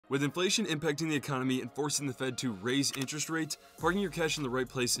With inflation impacting the economy and forcing the Fed to raise interest rates, parking your cash in the right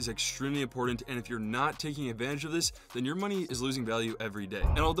place is extremely important, and if you're not taking advantage of this, then your money is losing value every day.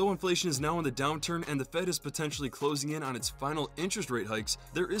 And although inflation is now in the downturn and the Fed is potentially closing in on its final interest rate hikes,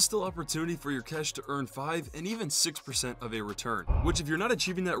 there is still opportunity for your cash to earn 5 and even 6% of a return. Which, if you're not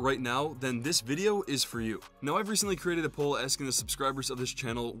achieving that right now, then this video is for you. Now, I've recently created a poll asking the subscribers of this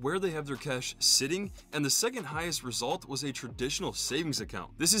channel where they have their cash sitting, and the second highest result was a traditional savings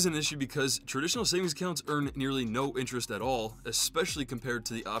account. This is an issue because traditional savings accounts earn nearly no interest at all, especially compared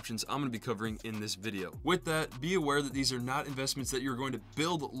to the options I'm going to be covering in this video. With that, be aware that these are not investments that you're going to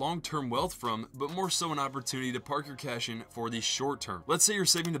build long-term wealth from, but more so an opportunity to park your cash in for the short term. Let's say you're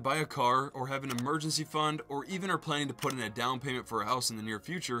saving to buy a car or have an emergency fund, or even are planning to put in a down payment for a house in the near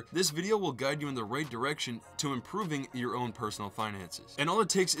future. This video will guide you in the right direction to improving your own personal finances. And all it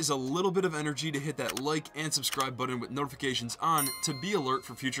takes is a little bit of energy to hit that like and subscribe button with notifications on to be alert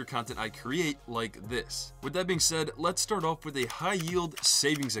for future content I create like this. With that being said, let's start off with a high yield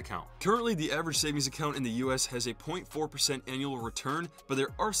savings account. Currently, the average savings account in the US has a 0.4% annual return, but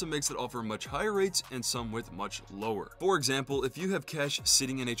there are some banks that offer much higher rates and some with much lower. For example, if you have cash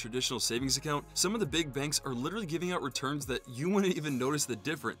sitting in a traditional savings account, some of the big banks are literally giving out returns that you wouldn't even notice the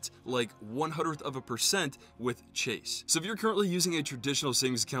difference, like 1/100% with Chase. So if you're currently using a traditional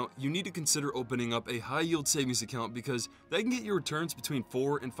savings account, you need to consider opening up a high yield savings account because that can get you returns between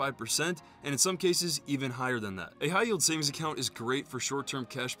 4 and 5%, and in some cases even higher than that. A high yield savings account is great for short-term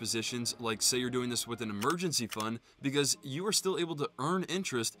cash positions, like say you're doing this with an emergency fund, because you are still able to earn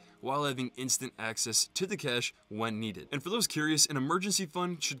interest while having instant access to the cash when needed. And for those curious, an emergency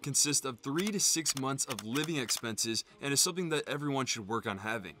fund should consist of 3 to 6 months of living expenses and is something that everyone should work on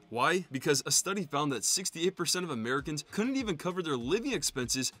having. Why? Because a study found that 68% of Americans couldn't even cover their living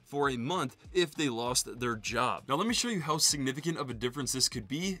expenses for a month if they lost their job. Now let me show you how significant of a difference this could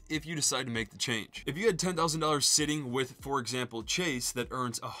be if you decide to make the change. If you had $10,000 sitting with, for example, Chase that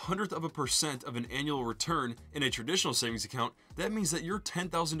earns 1/100% of an annual return in a traditional savings account, that means that your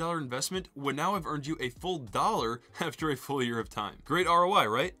 $10,000 investment would now have earned you a full dollar after a full year of time. Great ROI,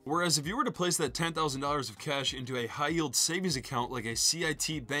 right? Whereas if you were to place that $10,000 of cash into a high yield savings account like a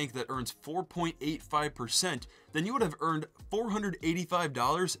CIT bank that earns 4.85%, then you would have earned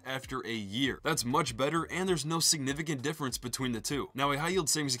 $485 after a year. That's much better, and there's no significant difference between the two. Now, a high yield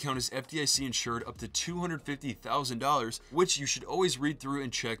savings account is FDIC insured up to $250,000, which you should always read through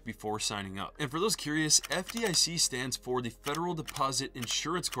and check before signing up. And for those curious, FDIC stands for the Federal Deposit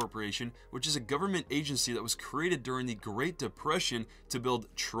Insurance Corporation, which is a government agency that was created during the Great Depression to build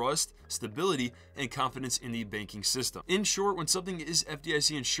trust, stability, and confidence in the banking system. In short, when something is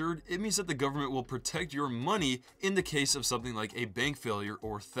FDIC insured, it means that the government will protect your money in the case of something like a bank failure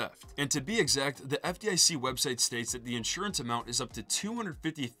or theft. And to be exact, the FDIC website states that the insurance amount is up to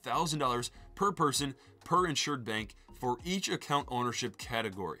 $250,000 per person per insured bank for each account ownership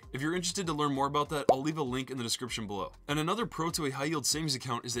category. If you're interested to learn more about that, I'll leave a link in the description below. And another pro to a high yield savings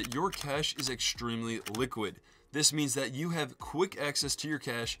account is that your cash is extremely liquid. This means that you have quick access to your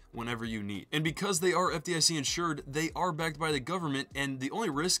cash whenever you need. And because they are FDIC insured, they are backed by the government, and the only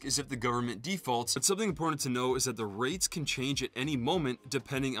risk is if the government defaults. But something important to know is that the rates can change at any moment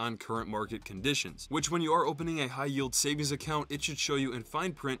depending on current market conditions, which when you are opening a high yield savings account, it should show you in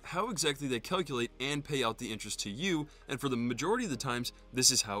fine print how exactly they calculate and pay out the interest to you, and for the majority of the times,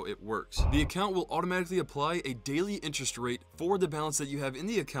 this is how it works. The account will automatically apply a daily interest rate for the balance that you have in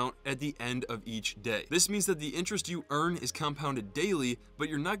the account at the end of each day. This means that the interest you earn is compounded daily, but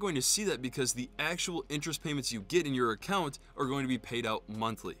you're not going to see that because the actual interest payments you get in your account are going to be paid out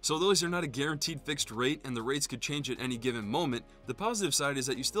monthly. So those are not a guaranteed fixed rate, and the rates could change at any given moment. The positive side is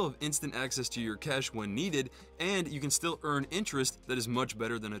that you still have instant access to your cash when needed, and you can still earn interest that is much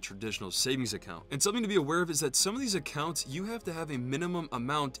better than a traditional savings account. And something to be aware of is that some of these accounts, you have to have a minimum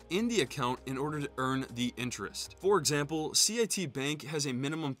amount in the account in order to earn the interest. For example, CIT Bank has a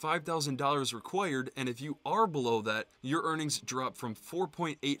minimum $5,000 required, and if you are below that, your earnings drop from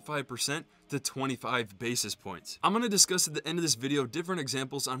 4.85% to 25 basis points. I'm going to discuss at the end of this video different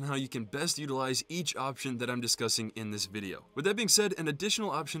examples on how you can best utilize each option that I'm discussing in this video. With that being said, an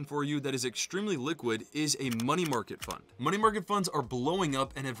additional option for you that is extremely liquid is a money market fund. Money market funds are blowing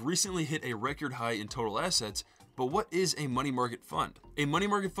up and have recently hit a record high in total assets. But what is a money market fund? A money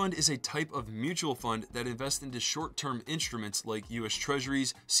market fund is a type of mutual fund that invests into short-term instruments like US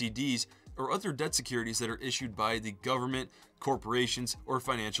Treasuries, CDs, or other debt securities that are issued by the government, corporations, or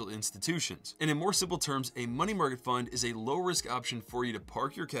financial institutions. And in more simple terms, a money market fund is a low-risk option for you to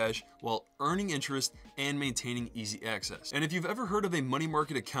park your cash while earning interest and maintaining easy access. And if you've ever heard of a money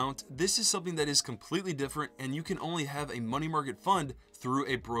market account, this is something that is completely different, and you can only have a money market fund through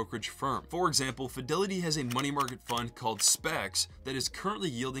a brokerage firm. For example, Fidelity has a money market fund called SPAX that is currently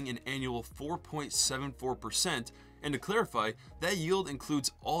yielding an annual 4.74%. And to clarify, that yield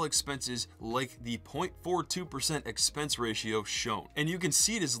includes all expenses like the 0.42% expense ratio shown. And you can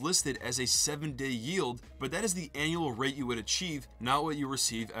see it is listed as a 7-day yield, but that is the annual rate you would achieve, not what you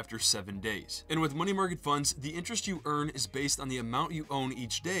receive after 7 days. And with money market funds, the interest you earn is based on the amount you own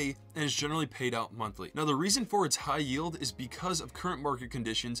each day and is generally paid out monthly. Now, the reason for its high yield is because of current market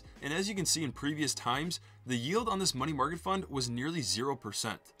conditions, and as you can see in previous times, the yield on this money market fund was nearly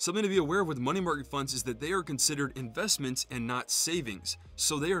 0%. Something to be aware of with money market funds is that they are considered investments and not savings.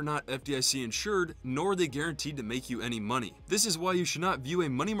 So they are not FDIC insured, nor are they guaranteed to make you any money. This is why you should not view a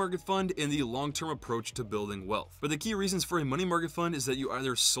money market fund in the long-term approach to building wealth. But the key reasons for a money market fund is that you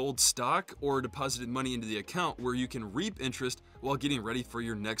either sold stock or deposited money into the account where you can reap interest while getting ready for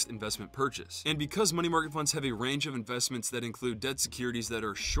your next investment purchase. And because money market funds have a range of investments that include debt securities that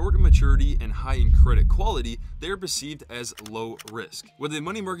are short in maturity and high in credit quality, they are perceived as low risk. With a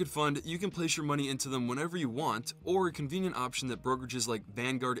money market fund, you can place your money into them whenever you want, or a convenient option that brokerages like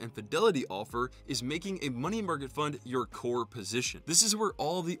Vanguard and Fidelity offer is making a money market fund your core position. This is where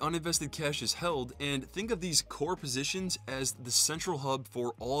all the uninvested cash is held, and think of these core positions as the central hub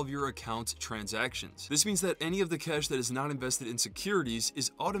for all of your account transactions. This means that any of the cash that is not invested in securities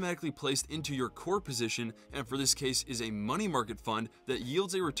is automatically placed into your core position, and for this case is a money market fund that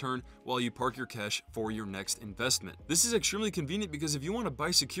yields a return while you park your cash for your next investment. This is extremely convenient because if you want to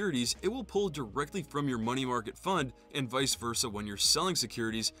buy securities, it will pull directly from your money market fund, and vice versa. When you're selling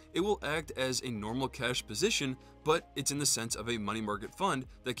securities, it will act as a normal cash position, but it's in the sense of a money market fund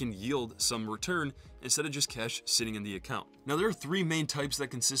that can yield some return instead of just cash sitting in the account. Now, there are three main types that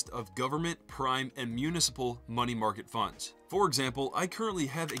consist of government, prime, and municipal money market funds. For example, I currently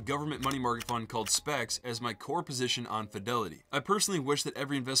have a government money market fund called SPAX as my core position on Fidelity. I personally wish that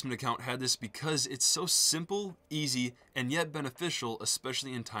every investment account had this because it's so simple, easy, and yet beneficial,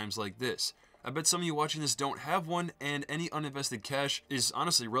 especially in times like this. I bet some of you watching this don't have one, and any uninvested cash is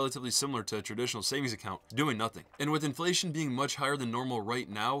honestly relatively similar to a traditional savings account, doing nothing. And with inflation being much higher than normal right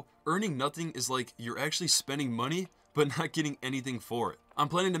now, earning nothing is like you're actually spending money, but not getting anything for it. I'm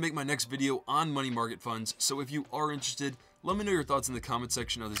planning to make my next video on money market funds, so if you are interested, let me know your thoughts in the comment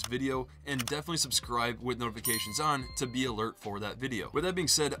section of this video, and definitely subscribe with notifications on to be alert for that video. With that being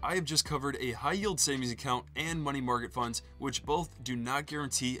said, I have just covered a high yield savings account and money market funds, which both do not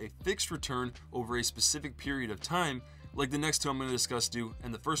guarantee a fixed return over a specific period of time, like the next two I'm going to discuss do,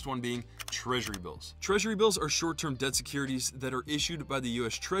 and the first one being Treasury bills. Treasury bills are short-term debt securities that are issued by the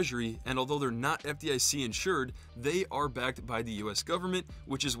US Treasury, and although they're not FDIC insured, they are backed by the US government,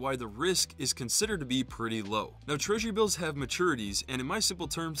 which is why the risk is considered to be pretty low. Now, Treasury bills have maturities, and in my simple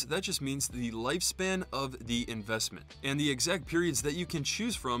terms, that just means the lifespan of the investment. And the exact periods that you can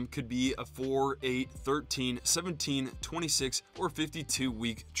choose from could be a 4, 8, 13, 17, 26, or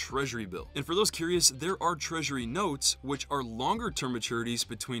 52-week Treasury bill. And for those curious, there are Treasury notes, which are longer term maturities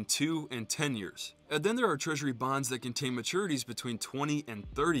between 2 and 10 years. And then there are Treasury bonds that contain maturities between 20 and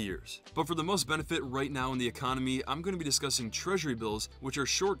 30 years. But for the most benefit right now in the economy, I'm going to be discussing Treasury bills, which are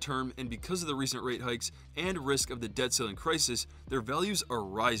short term, and because of the recent rate hikes and risk of the debt ceiling crisis, their values are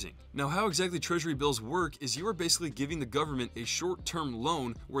rising. Now, how exactly Treasury bills work is you are basically giving the government a short-term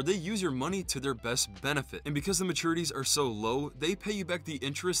loan where they use your money to their best benefit. And because the maturities are so low, they pay you back the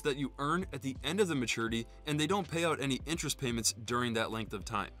interest that you earn at the end of the maturity, and they don't pay out any interest payments during that length of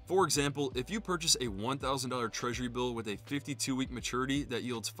time. For example, if you purchase a $1,000 Treasury bill with a 52-week maturity that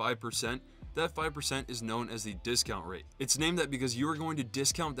yields 5%, that 5% is known as the discount rate. It's named that because you are going to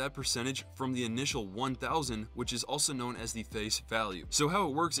discount that percentage from the initial $1,000, which is also known as the face value. So how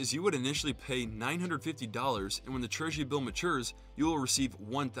it works is you would initially pay $950, and when the Treasury bill matures, you will receive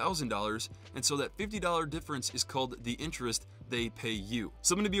 $1,000, and so that $50 difference is called the interest they pay you.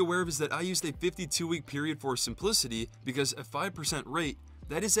 Something to be aware of is that I used a 52-week period for simplicity because a 5% rate,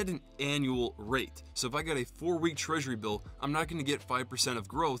 that is at an annual rate. So if I got a 4-week Treasury bill, I'm not going to get 5% of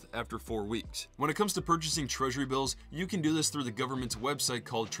growth after 4 weeks. When it comes to purchasing Treasury bills, you can do this through the government's website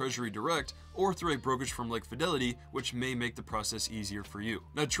called Treasury Direct, or through a brokerage firm like Fidelity, which may make the process easier for you.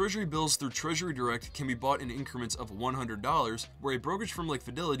 Now, Treasury bills through Treasury Direct can be bought in increments of $100, where a brokerage firm like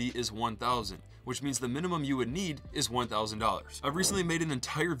Fidelity is $1,000, which means the minimum you would need is $1,000. I've recently made an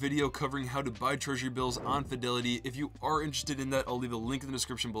entire video covering how to buy Treasury bills on Fidelity. If you are interested in that, I'll leave a link in the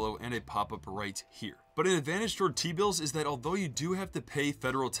description below and a pop-up right here. But an advantage toward T-bills is that although you do have to pay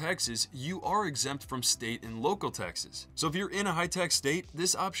federal taxes, you are exempt from state and local taxes. So if you're in a high-tax state,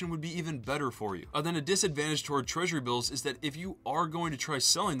 this option would be even better for you. Then a disadvantage toward treasury bills is that if you are going to try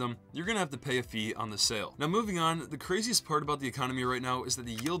selling them, you're going to have to pay a fee on the sale. Now moving on, the craziest part about the economy right now is that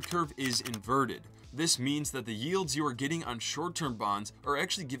the yield curve is inverted. This means that the yields you are getting on short-term bonds are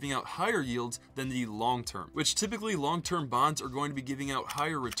actually giving out higher yields than the long-term, which typically long-term bonds are going to be giving out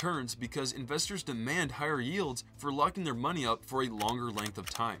higher returns because investors demand higher yields for locking their money up for a longer length of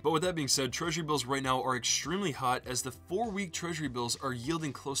time. But with that being said, treasury bills right now are extremely hot as the 4-week treasury bills are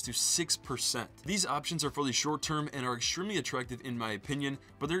yielding close to 6%. These options are fully short-term and are extremely attractive in my opinion,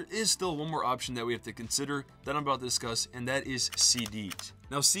 but there is still one more option that we have to consider that I'm about to discuss, and that is CDs.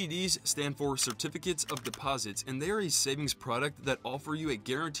 Now, CDs stand for Certificates of Deposits, and they are a savings product that offer you a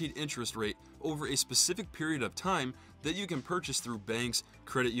guaranteed interest rate over a specific period of time that you can purchase through banks,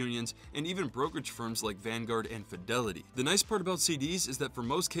 credit unions, and even brokerage firms like Vanguard and Fidelity. The nice part about CDs is that for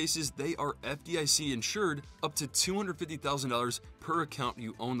most cases, they are FDIC insured up to $250,000 per account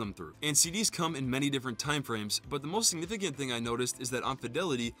you own them through. And CDs come in many different time frames, but the most significant thing I noticed is that on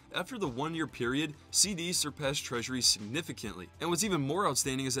Fidelity, after the 1-year period, CDs surpassed Treasuries significantly. And what's even more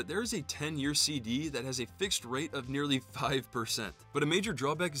outstanding is that there is a 10-year CD that has a fixed rate of nearly 5%. But a major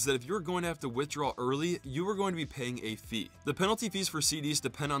drawback is that if you're going to have to withdraw early, you are going to be paying a fee. The penalty fees for CDs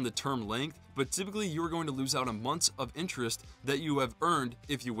depend on the term length, but typically you are going to lose out on months of interest that you have earned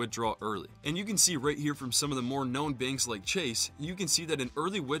if you withdraw early. And you can see right here from some of the more known banks like Chase, you can see that an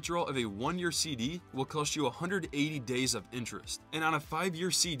early withdrawal of a 1-year CD will cost you 180 days of interest. And on a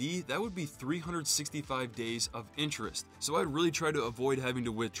 5-year CD, that would be 365 days of interest. So I'd really try to avoid having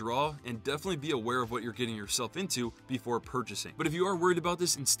to withdraw and definitely be aware of what you're getting yourself into before purchasing. But if you are worried about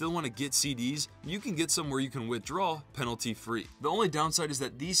this and still want to get CDs, you can get some where you can withdraw penalty free. The only downside is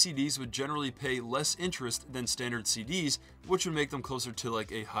that these CDs would generally pay less interest than standard CDs, which would make them closer to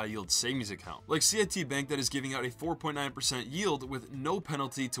like a high yield savings account. Like CIT Bank that is giving out a 4.9% yield with no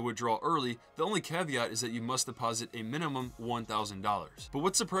penalty to withdraw early. The only caveat is that you must deposit a minimum $1,000. But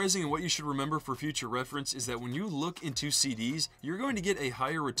what's surprising and what you should remember for future reference is that when you look into CDs, you're going to get a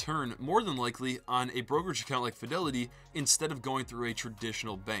higher return more than likely on a brokerage account like Fidelity instead of going through a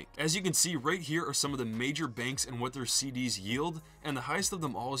traditional bank. As you can see right here are some of the major banks and what their CDs yield, and the highest of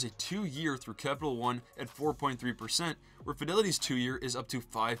them all is a 2-year through Capital One at 4.3%, where Fidelity's 2-year is up to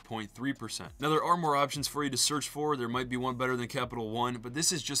 5.3%. Now there are more options for you to search for. There might be one better than Capital One, but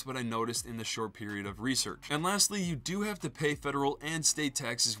this is just what I noticed in the short period of research. And lastly, you do have to pay federal and state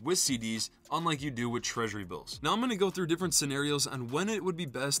taxes with CDs, unlike you do with treasury bills. Now I'm going to go through different scenarios on when it would be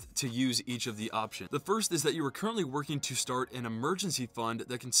best to use each of the options. The first is that you are currently working to start an emergency fund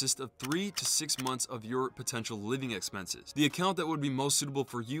that consists of 3 to 6 months of your potential living expenses. The account that would be most suitable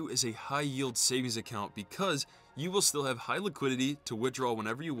for you is a high yield savings account because you will still have high liquidity to withdraw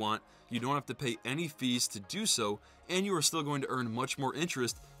whenever you want, you don't have to pay any fees to do so, and you are still going to earn much more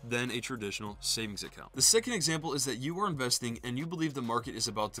interest than a traditional savings account. The second example is that you are investing and you believe the market is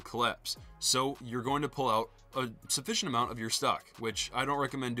about to collapse, so you're going to pull out a sufficient amount of your stock, which I don't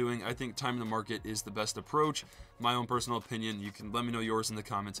recommend doing. I think time in the market is the best approach. My own personal opinion, you can let me know yours in the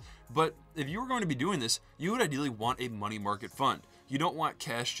comments. But if you were going to be doing this, you would ideally want a money market fund. You don't want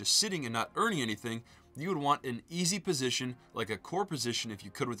cash just sitting and not earning anything. You would want an easy position, like a core position if you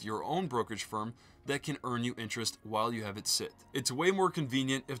could with your own brokerage firm, that can earn you interest while you have it sit. It's way more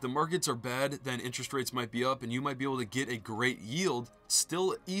convenient. If the markets are bad, then interest rates might be up and you might be able to get a great yield,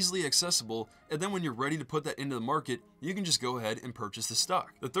 still easily accessible, and then when you're ready to put that into the market, you can just go ahead and purchase the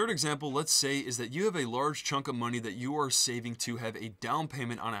stock. The third example, let's say, is that you have a large chunk of money that you are saving to have a down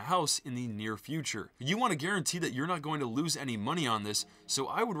payment on a house in the near future. You want to guarantee that you're not going to lose any money on this, so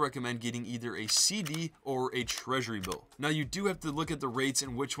I would recommend getting either a CD or a treasury bill. Now you do have to look at the rates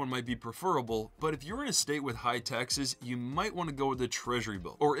and which one might be preferable, but if you're in a state with high taxes, you might want to go with the treasury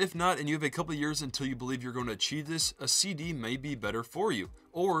bill. Or if not, and you have a couple of years until you believe you're going to achieve this, a CD may be better for you.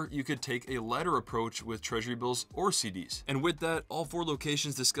 Or you could take a ladder approach with treasury bills or CDs. And with that, all 4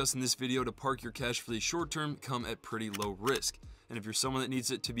 locations discussed in this video to park your cash for the short term come at pretty low risk. And if you're someone that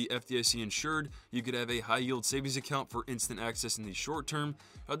needs it to be FDIC insured, you could have a high yield savings account for instant access in the short term.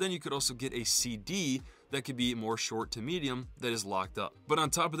 Then you could also get a CD that could be more short to medium that is locked up. But on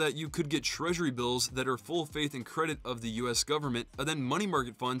top of that, you could get treasury bills that are full faith and credit of the US government, and then money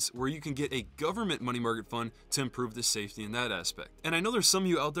market funds where you can get a government money market fund to improve the safety in that aspect. And I know there's some of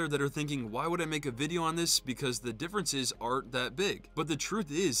you out there that are thinking, why would I make a video on this? Because the differences aren't that big. But the truth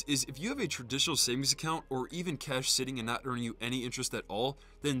is if you have a traditional savings account or even cash sitting and not earning you any interest at all,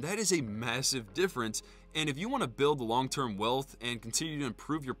 then that is a massive difference. And if you want to build long-term wealth and continue to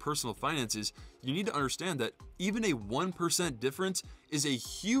improve your personal finances, you need to understand that even a 1% difference is a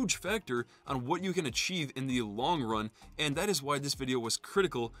huge factor on what you can achieve in the long run, and that is why this video was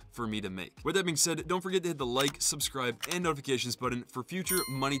critical for me to make. With that being said, don't forget to hit the like, subscribe, and notifications button for future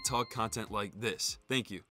money talk content like this. Thank you.